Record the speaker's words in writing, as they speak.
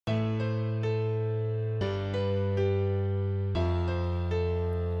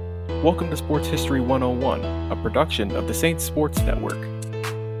Welcome to Sports History 101, a production of the Saints Sports Network.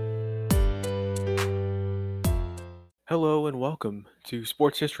 Hello and welcome to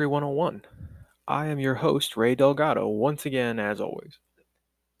Sports History 101. I am your host, Ray Delgado, once again, as always.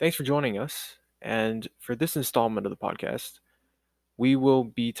 Thanks for joining us, and for this installment of the podcast, we will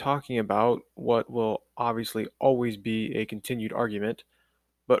be talking about what will obviously always be a continued argument,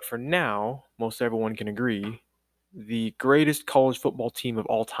 but for now, most everyone can agree, the greatest college football team of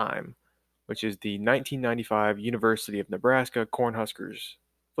all time, which is the 1995 University of Nebraska Cornhuskers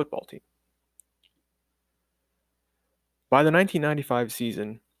football team. By the 1995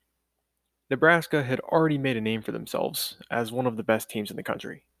 season, Nebraska had already made a name for themselves as one of the best teams in the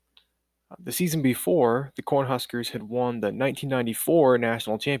country. The season before, the Cornhuskers had won the 1994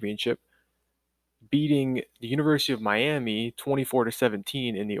 national championship, beating the University of Miami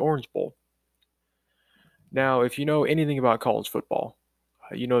 24-17 in the Orange Bowl. Now, if you know anything about college football,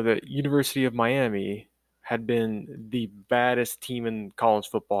 you know that University of Miami had been the baddest team in college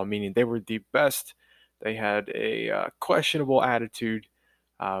football, meaning they were the best. They had a questionable attitude,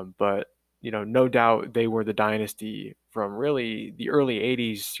 but no doubt they were the dynasty from really the early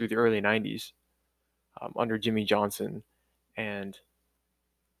 80s through the early 90s under Jimmy Johnson. And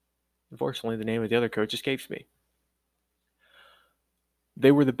unfortunately, the name of the other coach escapes me.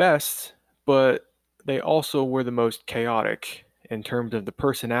 They were the best, but they also were the most chaotic in terms of the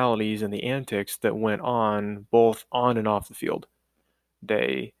personalities and the antics that went on both on and off the field.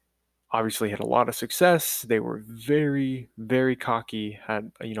 They obviously had a lot of success. They were very, very cocky,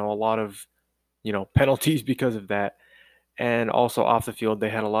 had a lot of penalties because of that. And also off the field, they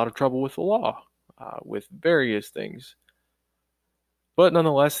had a lot of trouble with the law, with various things. But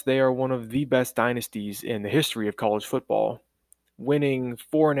nonetheless, they are one of the best dynasties in the history of college football, winning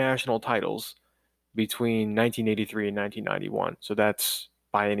 4 national titles between 1983 and 1991. So that's,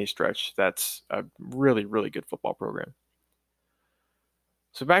 by any stretch, that's a really, really good football program.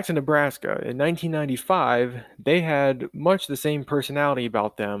 So back to Nebraska. In 1995, they had much the same personality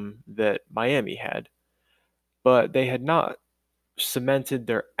about them that Miami had, but they had not cemented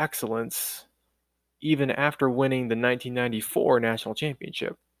their excellence even after winning the 1994 national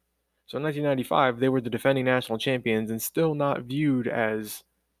championship. So in 1995, they were the defending national champions and still not viewed as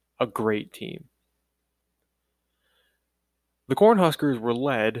a great team. The Cornhuskers were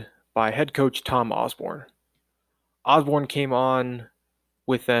led by head coach Tom Osborne. Osborne came on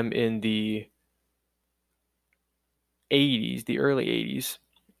with them in the 80s, the early 80s,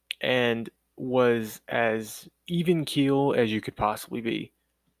 and was as even keel as you could possibly be.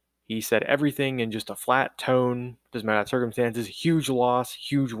 He said everything in just a flat tone, doesn't matter the circumstances, huge loss,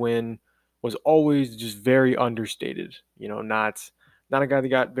 huge win, was always just very understated. Not a guy that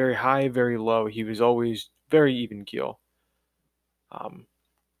got very high, very low. He was always very even keel.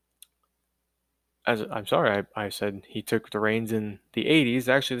 I said he took the reins in the 80s,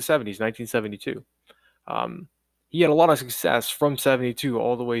 actually the 70s, 1972. He had a lot of success from 72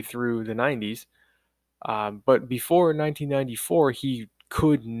 all the way through the 90s. But before 1994, he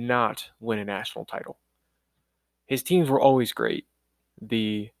could not win a national title. His teams were always great.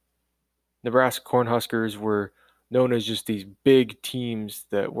 The Nebraska Cornhuskers were known as just these big teams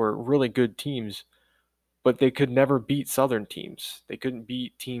that were really good teams, but they could never beat Southern teams. They couldn't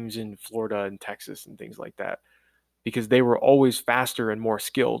beat teams in Florida and Texas and things like that because they were always faster and more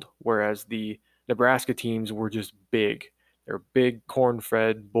skilled, whereas the Nebraska teams were just big. They're big,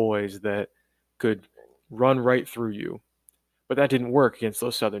 corn-fed boys that could run right through you. But that didn't work against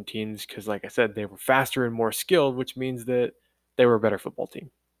those Southern teams because, like I said, they were faster and more skilled, which means that they were a better football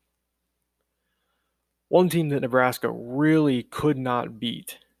team. One team that Nebraska really could not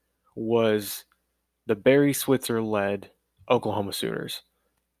beat was the Barry Switzer-led Oklahoma Sooners.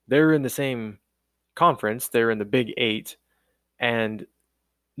 They're in the same conference. They're in the Big 8, and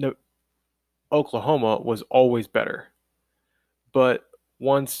Oklahoma was always better. But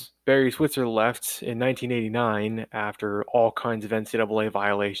once Barry Switzer left in 1989, after all kinds of NCAA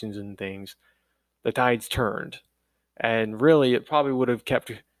violations and things, the tides turned. And really, it probably would have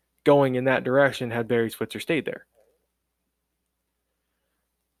kept going in that direction had Barry Switzer stayed there.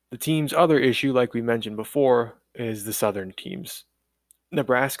 The team's other issue, like we mentioned before, is the Southern teams.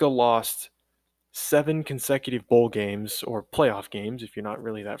 Nebraska lost 7 consecutive bowl games, or playoff games, if you're not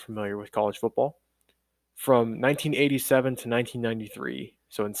really that familiar with college football, from 1987 to 1993.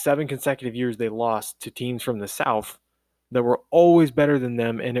 So in 7 consecutive years, they lost to teams from the South that were always better than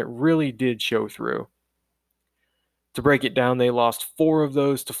them, and it really did show through. To break it down, they lost 4 of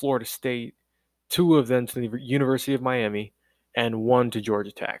those to Florida State, 2 of them to the University of Miami, and 1 to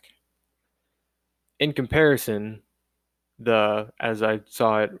Georgia Tech. In comparison, As I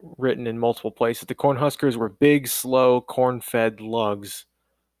saw it written in multiple places, the Cornhuskers were big, slow, corn-fed lugs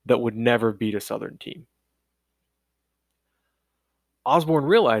that would never beat a Southern team. Osborne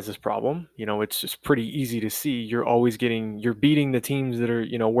realized this problem. It's just pretty easy to see. You're beating the teams that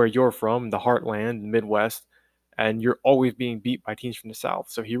are, where you're from, the heartland, the Midwest, and you're always being beat by teams from the South.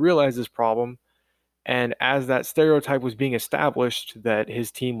 So he realized this problem. And as that stereotype was being established that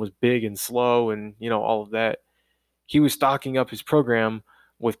his team was big and slow and, all of that, he was stocking up his program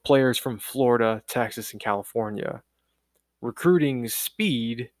with players from Florida, Texas, and California, recruiting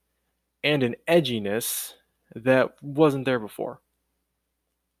speed and an edginess that wasn't there before.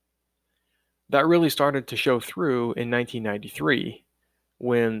 That really started to show through in 1993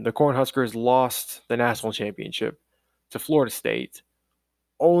 when the Cornhuskers lost the national championship to Florida State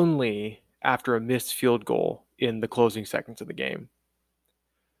only after a missed field goal in the closing seconds of the game.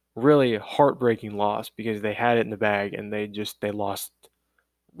 Really heartbreaking loss because they had it in the bag and they lost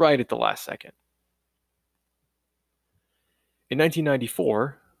right at the last second. In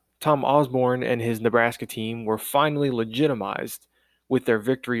 1994, Tom Osborne and his Nebraska team were finally legitimized with their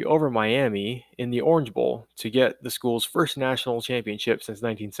victory over Miami in the Orange Bowl to get the school's first national championship since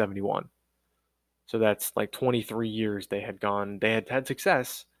 1971. So that's like 23 years they had had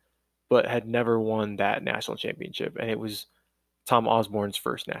success, but had never won that national championship. And it was Tom Osborne's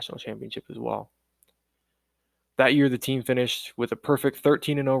first national championship as well. That year, the team finished with a perfect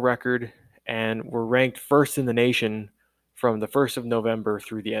 13-0 record and were ranked first in the nation from the 1st of November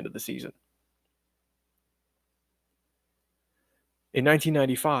through the end of the season. In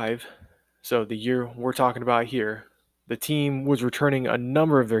 1995, so the year we're talking about here, the team was returning a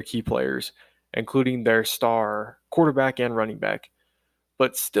number of their key players, including their star quarterback and running back,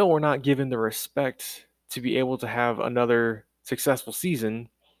 but still were not given the respect to be able to have another successful season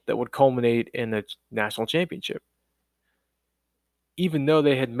that would culminate in a national championship. Even though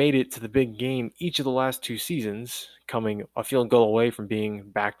they had made it to the big game each of the last two seasons, coming a field goal away from being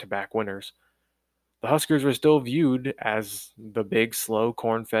back-to-back winners, the Huskers were still viewed as the big, slow,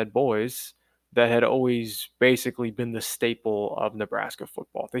 corn-fed boys that had always basically been the staple of Nebraska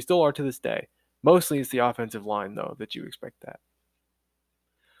football. They still are to this day. Mostly it's the offensive line, though, that you expect that.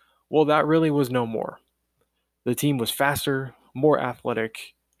 Well, that really was no more. The team was faster, more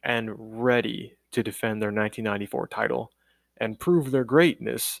athletic, and ready to defend their 1994 title and prove their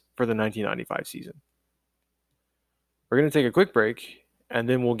greatness for the 1995 season. We're going to take a quick break, and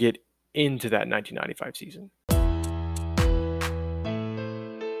then we'll get into that 1995 season.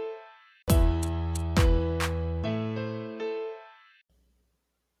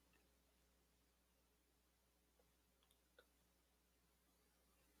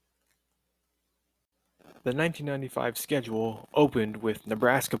 The 1995 schedule opened with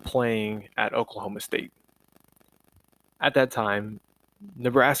Nebraska playing at Oklahoma State. At that time,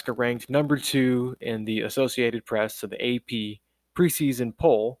 Nebraska ranked number 2 in the Associated Press, so the AP, preseason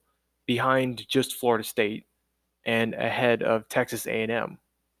poll, behind just Florida State and ahead of Texas A&M.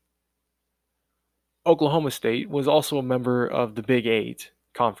 Oklahoma State was also a member of the Big 8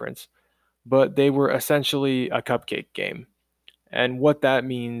 conference, but they were essentially a cupcake game. And what that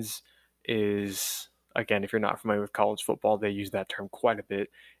means is, again, if you're not familiar with college football, they use that term quite a bit.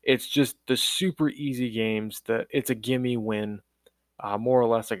 It's just the super easy games that it's a gimme win, more or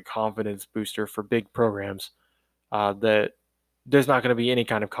less like a confidence booster for big programs, that there's not going to be any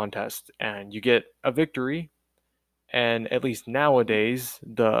kind of contest and you get a victory. And at least nowadays,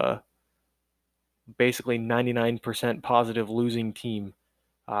 the basically 99% positive losing team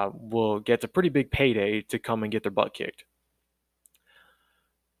will get a pretty big payday to come and get their butt kicked.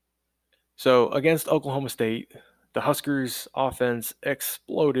 So against Oklahoma State, the Huskers offense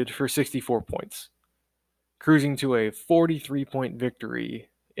exploded for 64 points, cruising to a 43-point victory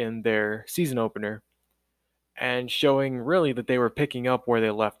in their season opener and showing really that they were picking up where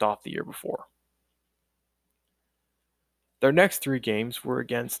they left off the year before. Their next 3 games were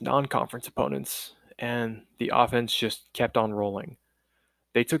against non-conference opponents, and the offense just kept on rolling.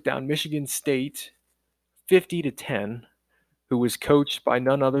 They took down Michigan State 50-10, who was coached by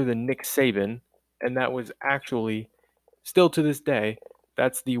none other than Nick Saban, and that was actually, still to this day,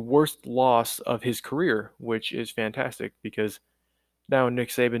 that's the worst loss of his career, which is fantastic because now Nick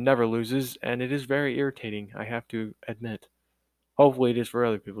Saban never loses, and it is very irritating, I have to admit. Hopefully it is for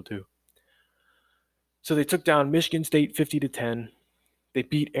other people too. So they took down Michigan State 50-10. They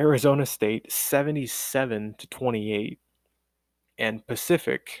beat Arizona State 77-28 and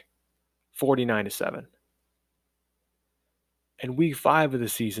Pacific 49-7. In week 5 of the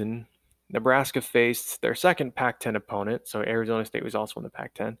season, Nebraska faced their second Pac-10 opponent, so Arizona State was also in the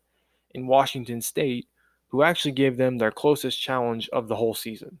Pac-10, in Washington State, who actually gave them their closest challenge of the whole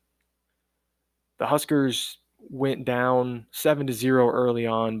season. The Huskers went down 7-0 early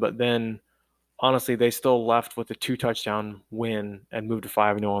on, but then honestly, they still left with a 2-touchdown win and moved to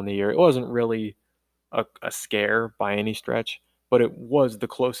 5-0 on the year. It wasn't really a scare by any stretch, but it was the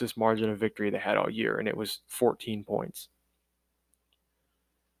closest margin of victory they had all year, and it was 14 points.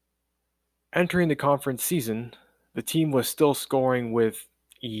 Entering the conference season, the team was still scoring with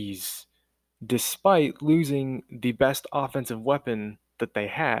ease, despite losing the best offensive weapon that they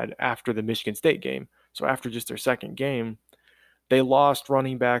had after the Michigan State game. So after just their second game, they lost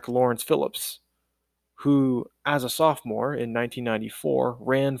running back Lawrence Phillips, who, as a sophomore in 1994,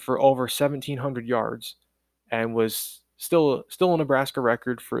 ran for over 1,700 yards and was still a Nebraska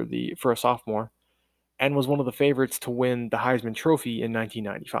record for a sophomore, and was one of the favorites to win the Heisman Trophy in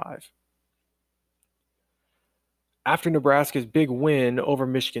 1995. After Nebraska's big win over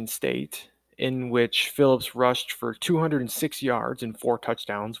Michigan State, in which Phillips rushed for 206 yards and 4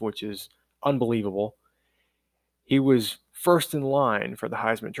 touchdowns, which is unbelievable, he was first in line for the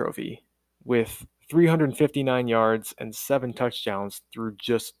Heisman Trophy with 359 yards and 7 touchdowns through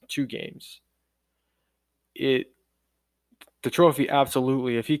just 2 games. The trophy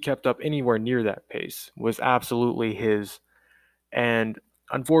absolutely, if he kept up anywhere near that pace, was absolutely his. And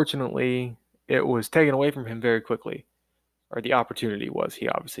unfortunately, it was taken away from him very quickly. Or the opportunity was. He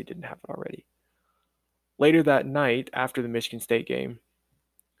obviously didn't have it already. Later that night, after the Michigan State game,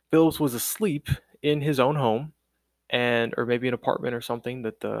 Phillips was asleep in his own home, or maybe an apartment or something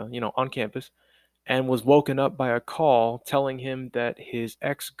that on campus, and was woken up by a call telling him that his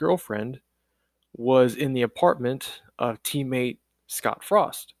ex-girlfriend was in the apartment of teammate Scott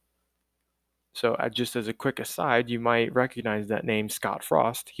Frost. So just as a quick aside, you might recognize that name, Scott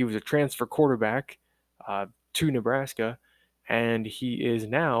Frost. He was a transfer quarterback to Nebraska, and he is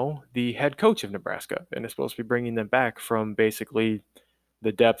now the head coach of Nebraska and is supposed to be bringing them back from basically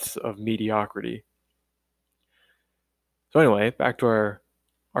the depths of mediocrity. So anyway, back to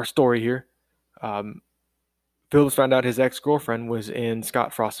our story here. Phillips found out his ex-girlfriend was in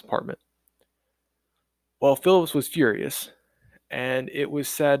Scott Frost's apartment. Well, Phillips was furious, and it was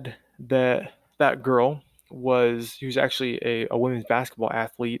said that that girl who's actually a women's basketball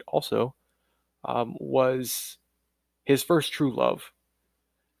athlete also, was his first true love.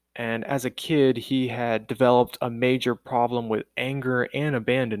 And as a kid, he had developed a major problem with anger and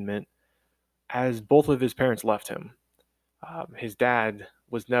abandonment as both of his parents left him. His dad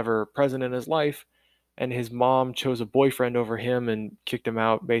was never present in his life, and his mom chose a boyfriend over him and kicked him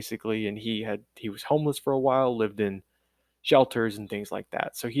out basically, and he was homeless for a while, lived in shelters and things like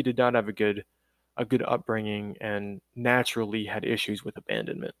that. So he did not have a good upbringing and naturally had issues with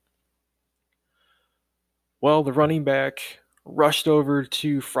abandonment. Well, the running back rushed over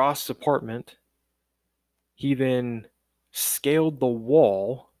to Frost's apartment. He then scaled the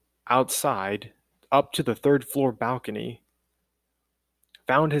wall outside up to the 3rd floor balcony,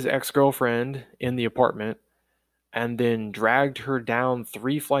 found his ex-girlfriend in the apartment, and then dragged her down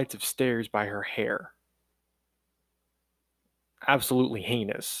 3 flights of stairs by her hair. Absolutely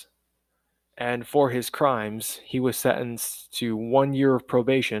heinous. And for his crimes, he was sentenced to 1 year of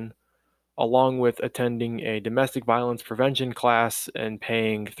probation, along with attending a domestic violence prevention class and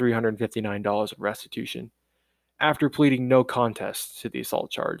paying $359 of restitution, after pleading no contest to the assault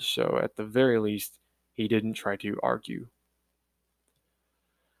charge. So at the very least, he didn't try to argue,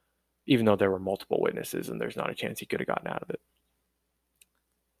 even though there were multiple witnesses and there's not a chance he could have gotten out of it.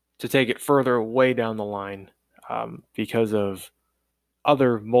 To take it further way down the line, because of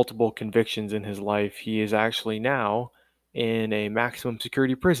other multiple convictions in his life, he is actually now in a maximum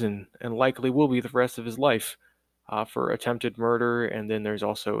security prison and likely will be the rest of his life for attempted murder. And then there's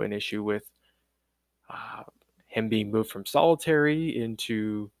also an issue with him being moved from solitary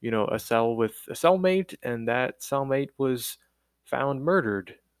into a cell with a cellmate, and that cellmate was found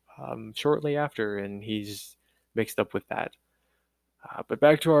murdered shortly after, and he's mixed up with that. But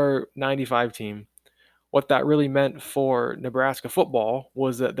back to our 95 team. What that really meant for Nebraska football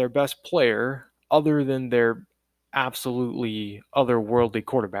was that their best player, other than their absolutely otherworldly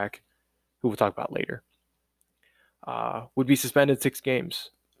quarterback, who we'll talk about later, would be suspended 6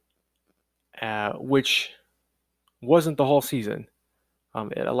 games, which wasn't the whole season.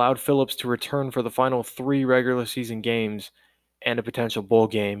 It allowed Phillips to return for the final 3 regular season games and a potential bowl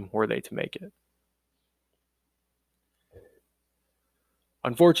game were they to make it.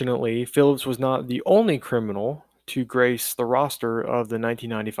 Unfortunately, Phillips was not the only criminal to grace the roster of the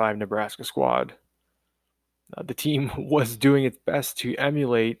 1995 Nebraska squad. The team was doing its best to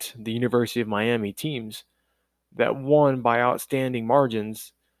emulate the University of Miami teams that won by outstanding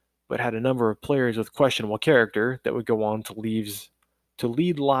margins, but had a number of players with questionable character that would go on to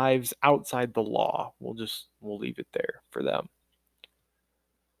lead lives outside the law. We'll leave it there for them.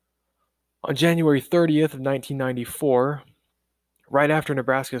 On January 30th of 1994, right after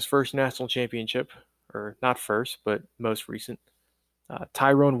Nebraska's first national championship, or not first, but most recent,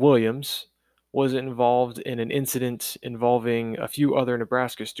 Tyrone Williams was involved in an incident involving a few other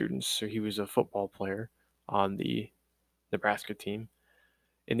Nebraska students. So he was a football player on the Nebraska team.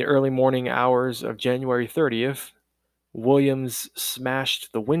 In the early morning hours of January 30th, Williams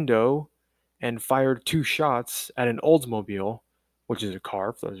smashed the window and fired 2 shots at an Oldsmobile, which is a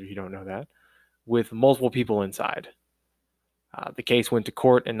car, for those of you who don't know that, with multiple people inside. The case went to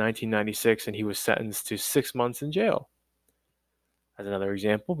court in 1996, and he was sentenced to 6 months in jail. As another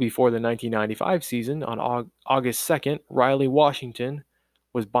example, before the 1995 season, on August 2nd, Riley Washington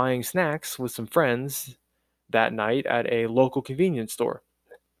was buying snacks with some friends that night at a local convenience store.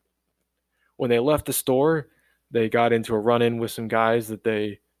 When they left the store, they got into a run-in with some guys that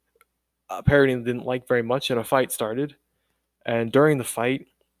they apparently didn't like very much, and a fight started. And during the fight,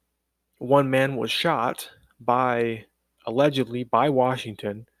 one man was shot allegedly by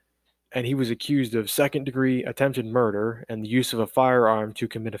Washington, and he was accused of second-degree attempted murder and the use of a firearm to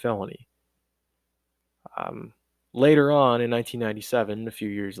commit a felony. Later on in 1997, a few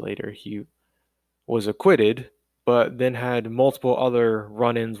years later, he was acquitted, but then had multiple other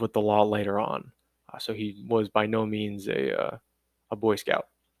run-ins with the law later on. So he was by no means a Boy Scout.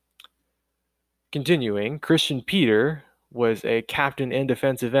 Continuing, Christian Peter was a captain and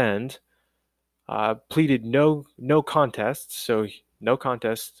defensive end, pleaded no contest,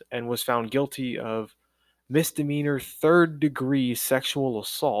 and was found guilty of misdemeanor third-degree sexual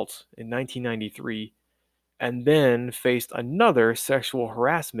assault in 1993, and then faced another sexual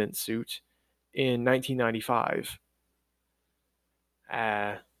harassment suit in 1995.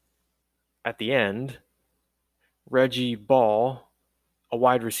 At the end, Reggie Ball, a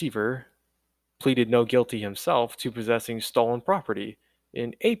wide receiver, pleaded no guilty himself to possessing stolen property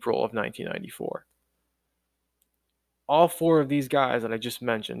in April of 1994. All 4 of these guys that I just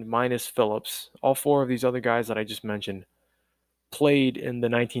mentioned, minus Phillips, all 4 of these other guys that I just mentioned, played in the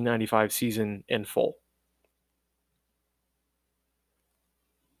 1995 season in full.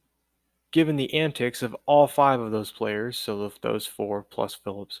 Given the antics of all 5 of those players, so of those 4 plus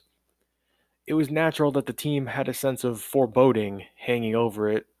Phillips, it was natural that the team had a sense of foreboding hanging over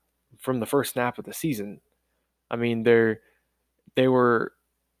it from the first snap of the season. I mean, they were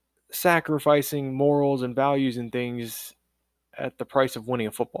sacrificing morals and values and things at the price of winning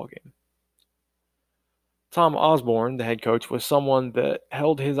a football game. Tom Osborne, the head coach, was someone that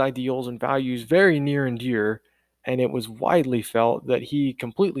held his ideals and values very near and dear, and it was widely felt that he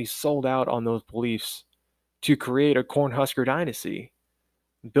completely sold out on those beliefs to create a Cornhusker dynasty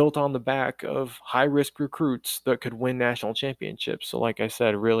built on the back of high-risk recruits that could win national championships. So like I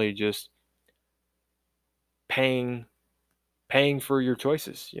said, really just paying for your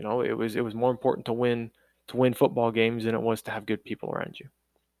choices. You know, it was more important to win football games than it was to have good people around you.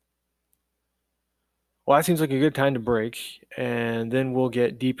 Well, that seems like a good time to break, and then we'll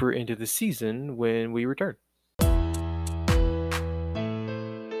get deeper into the season when we return.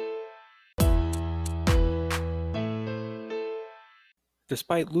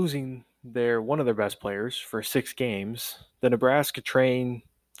 Despite losing one of their best players for 6 games, the Nebraska train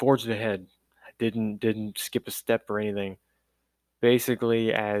forged ahead. Didn't skip a step or anything.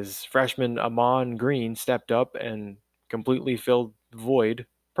 Basically, as freshman Amon Green stepped up and completely filled the void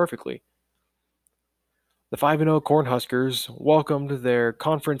perfectly. The 5-0 Cornhuskers welcomed their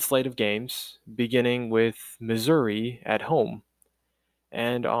conference slate of games, beginning with Missouri at home.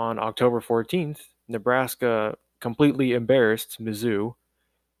 And on October 14th, Nebraska completely embarrassed Mizzou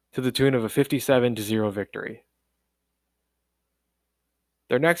to the tune of a 57-0 victory.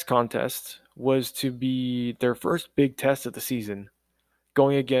 Their next contest was to be their first big test of the season,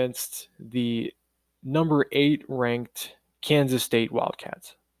 going against the number 8 ranked Kansas State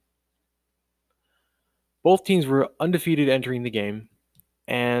Wildcats. Both teams were undefeated entering the game,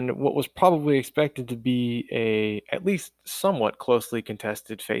 and what was probably expected to be a at least somewhat closely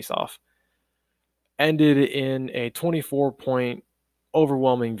contested face-off ended in a 24-point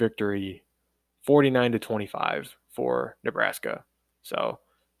overwhelming victory, 49-25 for Nebraska. So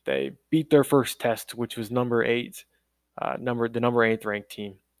they beat their first test, which was the number 8th ranked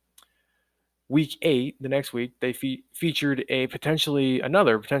team. Week 8, the next week, they featured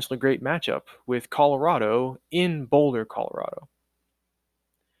another potentially great matchup with Colorado in Boulder, Colorado.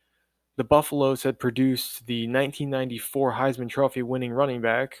 The Buffaloes had produced the 1994 Heisman Trophy winning running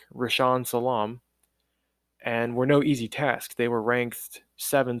back, Rashaan Salaam, and were no easy task. They were ranked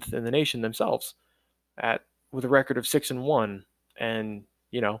 7th in the nation themselves with a record of 6-1, and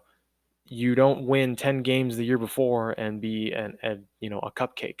you don't win 10 games the year before and be a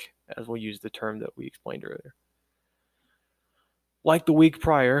cupcake, as we'll use the term that we explained earlier. Like the week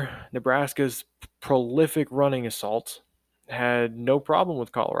prior, Nebraska's prolific running assault had no problem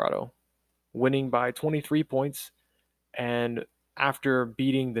with Colorado, winning by 23 points, and after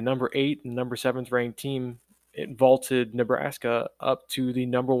beating the number 8 and number 7th ranked team, it vaulted Nebraska up to the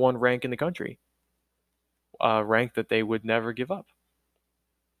number 1 rank in the country, a rank that they would never give up.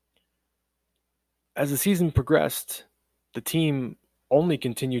 As the season progressed, the team only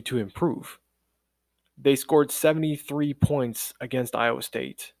continued to improve. They scored 73 points against Iowa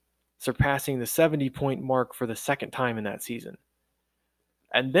State, surpassing the 70-point mark for the second time in that season.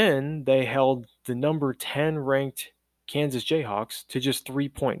 And then they held the number 10 ranked Kansas Jayhawks to just 3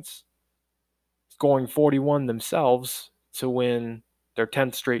 points, scoring 41 themselves to win their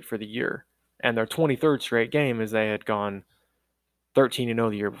 10th straight for the year and their 23rd straight game, as they had gone 13-0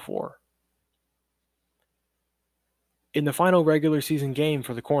 the year before. In the final regular season game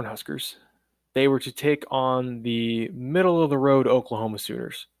for the Cornhuskers, they were to take on the middle-of-the-road Oklahoma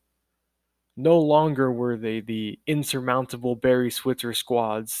Sooners. No longer were they the insurmountable Barry Switzer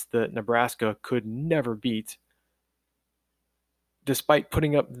squads that Nebraska could never beat. Despite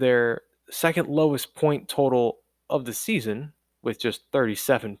putting up their second lowest point total of the season with just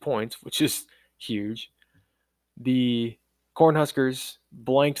 37 points, which is huge, the Cornhuskers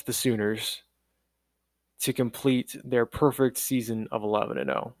blanked the Sooners to complete their perfect season of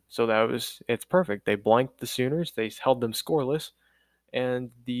 11-0. So it's perfect. They blanked the Sooners, they held them scoreless, and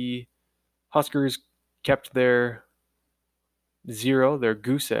the Huskers kept their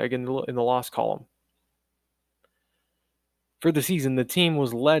goose egg in the loss column. For the season, the team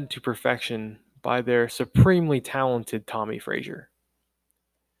was led to perfection by their supremely talented Tommie Frazier.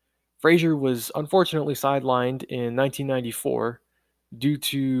 Frazier was unfortunately sidelined in 1994 due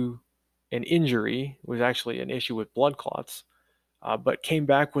to an injury. It was actually an issue with blood clots, but came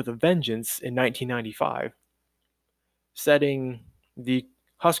back with a vengeance in 1995, setting the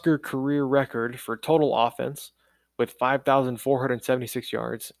Husker career record for total offense with 5,476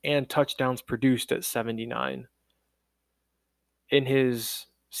 yards and touchdowns produced at 79. In his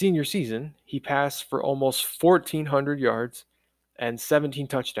senior season, he passed for almost 1,400 yards and 17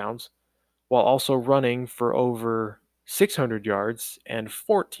 touchdowns, while also running for over 600 yards and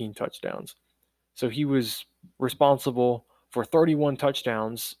 14 touchdowns. So he was responsible for 31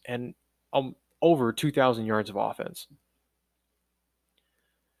 touchdowns and over 2,000 yards of offense.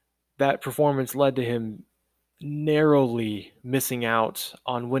 That performance led to him narrowly missing out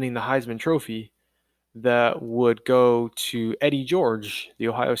on winning the Heisman Trophy that would go to Eddie George, the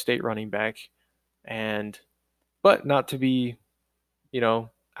Ohio State running back, but not to be,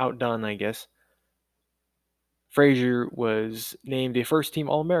 outdone, I guess. Frazier was named a first-team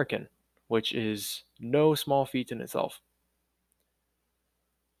All-American, which is no small feat in itself.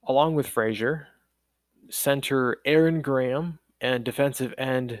 Along with Frazier, center Aaron Graham and defensive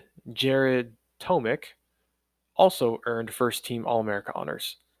end Jared Tomick also earned first-team All-America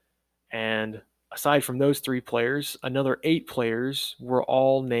honors. And aside from those 3 players, another 8 players were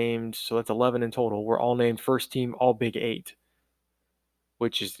all named, so that's 11 in total, were all named first-team All-Big 8,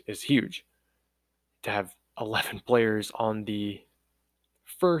 which is huge to have 11 players on the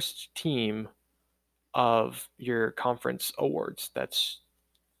first team of your conference awards. That's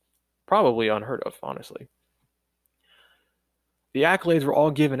probably unheard of, honestly. The accolades were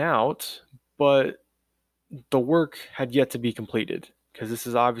all given out, but the work had yet to be completed, because this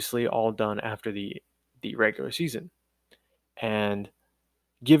is obviously all done after the regular season. And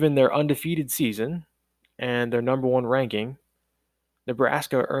given their undefeated season and their number 1 ranking,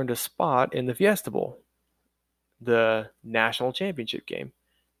 Nebraska earned a spot in the Fiesta Bowl, the national championship game,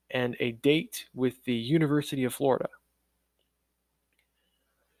 and a date with the University of Florida.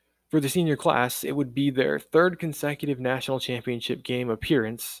 For the senior class, it would be their 3rd consecutive national championship game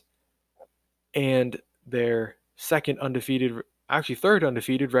appearance and their 3rd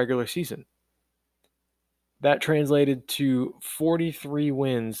undefeated regular season. That translated to 43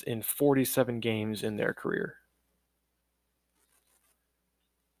 wins in 47 games in their career.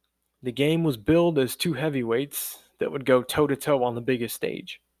 The game was billed as 2 heavyweights that would go toe-to-toe on the biggest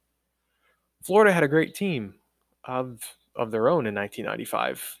stage. Florida had a great team of their own in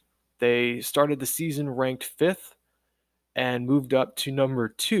 1995. They started the season ranked 5th and moved up to number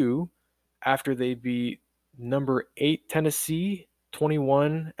 2 after they beat number 8 ,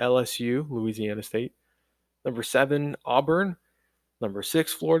 21 LSU, Louisiana State, number 7 Auburn, number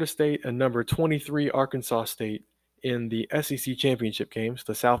 6 Florida State, and number 23 Arkansas State in the SEC championship games,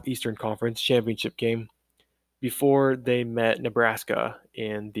 the Southeastern Conference championship game, before they met Nebraska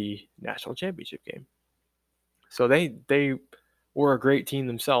in the national championship game. So they were a great team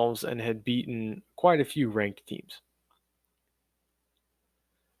themselves and had beaten quite a few ranked teams.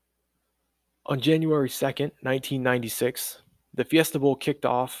 On January 2nd, 1996, the Fiesta Bowl kicked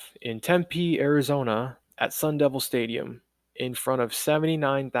off in Tempe, Arizona at Sun Devil Stadium in front of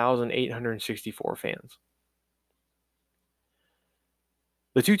 79,864 fans.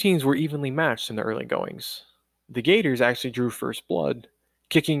 The two teams were evenly matched in the early goings. The Gators actually drew first blood,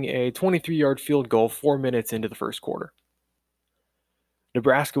 kicking a 23-yard field goal 4 minutes into the first quarter.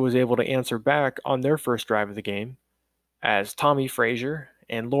 Nebraska was able to answer back on their first drive of the game as Tommy Frazier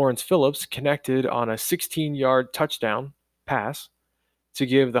and Lawrence Phillips connected on a 16-yard touchdown pass to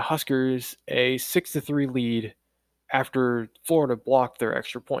give the Huskers a 6-3 lead after Florida blocked their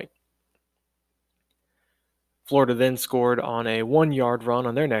extra point. Florida then scored on a 1-yard run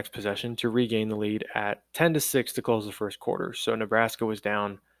on their next possession to regain the lead at 10-6 to close the first quarter. So Nebraska was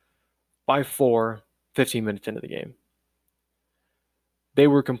down by 4, 15 minutes into the game. They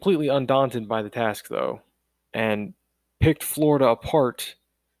were completely undaunted by the task, though, and picked Florida apart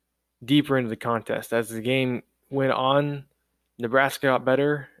deeper into the contest. As the game went on, Nebraska got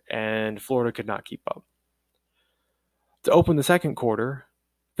better, and Florida could not keep up. To open the second quarter,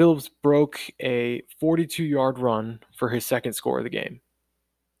 Phillips broke a 42-yard run for his second score of the game.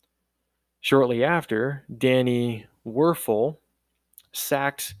 Shortly after, Danny Wuerffel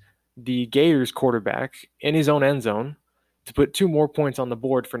sacked the Gators quarterback in his own end zone to put 2 more points on the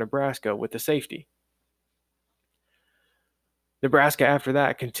board for Nebraska with the safety. Nebraska, after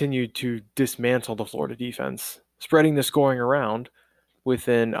that, continued to dismantle the Florida defense, spreading the scoring around with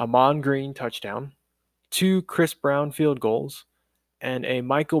an Ahman Green touchdown, 2 Chris Brown field goals, and a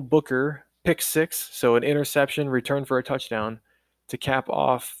Michael Booker pick 6, so an interception return for a touchdown, to cap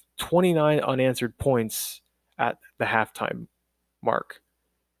off 29 unanswered points at the halftime mark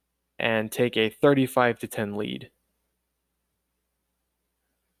and take a 35-10 lead.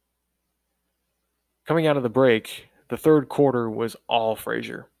 Coming out of the break, the third quarter was all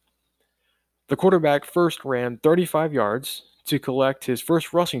Frazier. The quarterback first ran 35 yards to collect his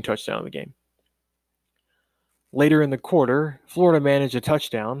first rushing touchdown of the game. Later in the quarter, Florida managed a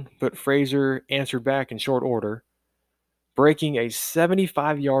touchdown, but Frazier answered back in short order, breaking a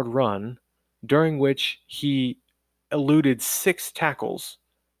 75-yard run during which he eluded 6 tackles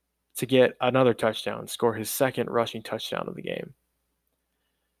to get another touchdown, score his second rushing touchdown of the game.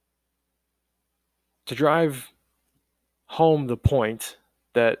 To drive home the point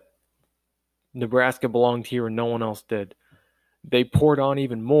that Nebraska belonged here and no one else did, they poured on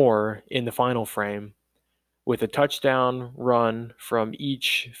even more in the final frame with a touchdown run from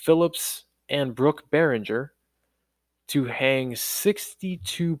each Phillips and Brooke Behringer to hang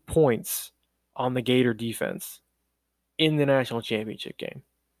 62 points on the Gator defense in the national championship game.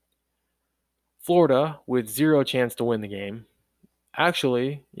 Florida, with 0 chance to win the game,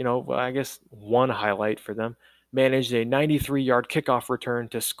 actually, I guess one highlight for them, managed a 93-yard kickoff return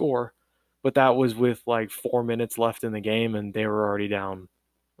to score, but that was with like 4 minutes left in the game, and they were already down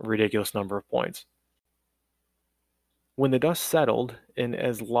a ridiculous number of points. When the dust settled in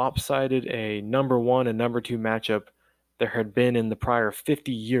as lopsided a number 1 and number 2 matchup there had been in the prior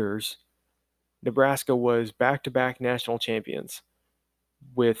 50 years, Nebraska was back-to-back national champions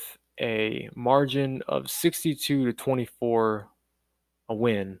with a margin of 62-24, a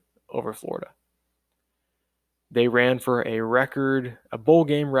win over Florida. They ran for a bowl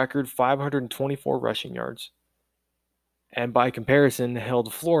game record 524 rushing yards, and by comparison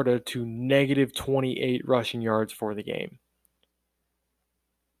held Florida to negative 28 rushing yards for the game.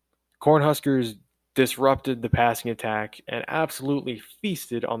 Cornhuskers disrupted the passing attack and absolutely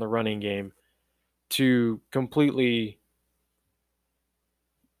feasted on the running game to completely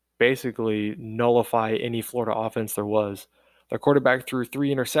basically nullify any Florida offense there was. Their quarterback threw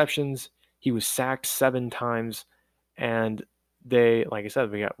 3 interceptions. He was sacked 7 times, and they, like I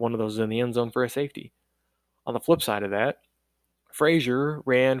said, we got one of those in the end zone for a safety. On the flip side of that, Frazier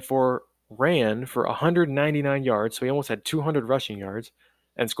ran for 199 yards, so he almost had 200 rushing yards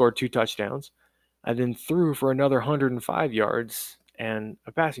and scored 2 touchdowns, and then threw for another 105 yards and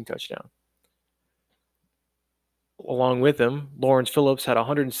a passing touchdown. Along with him, Lawrence Phillips had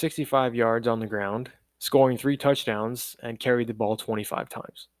 165 yards on the ground, scoring 3 touchdowns, and carried the ball 25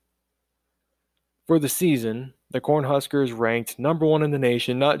 times. For the season, the Cornhuskers ranked number 1 in the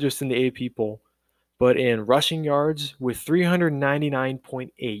nation, not just in the AP poll, but in rushing yards with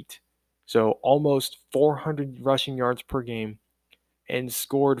 399.8, so almost 400 rushing yards per game, and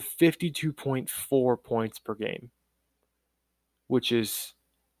scored 52.4 points per game, which is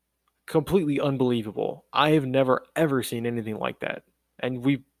completely unbelievable. I have never, ever seen anything like that. And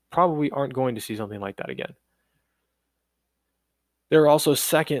we probably aren't going to see something like that again. They're also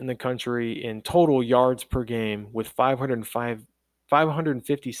second in the country in total yards per game with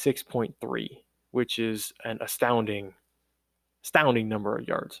 556.3, which is an astounding number of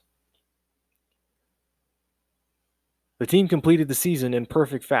yards. The team completed the season in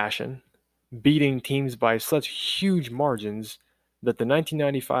perfect fashion, beating teams by such huge margins that the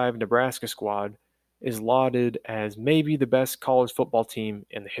 1995 Nebraska squad is lauded as maybe the best college football team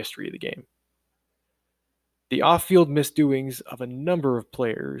in the history of the game. The off-field misdoings of a number of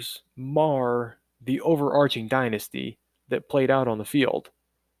players mar the overarching dynasty that played out on the field.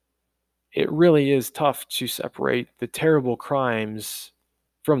 It really is tough to separate the terrible crimes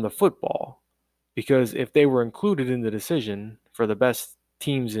from the football, because if they were included in the decision for the best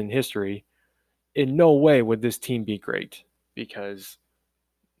teams in history, in no way would this team be great, because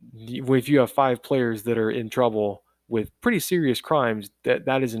if you have 5 players that are in trouble with pretty serious crimes,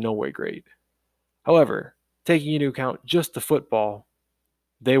 that is in no way great. However, taking into account just the football,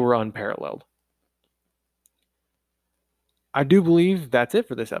 they were unparalleled. I do believe that's it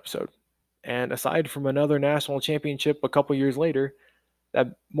for this episode. And aside from another national championship a couple years later, that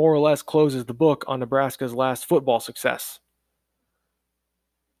more or less closes the book on Nebraska's last football success.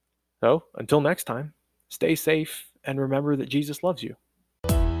 So, until next time, stay safe and remember that Jesus loves you.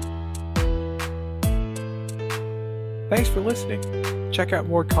 Thanks for listening. Check out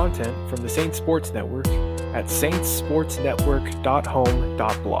more content from the Saints Sports Network at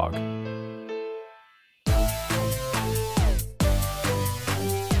saintsportsnetwork.home.blog.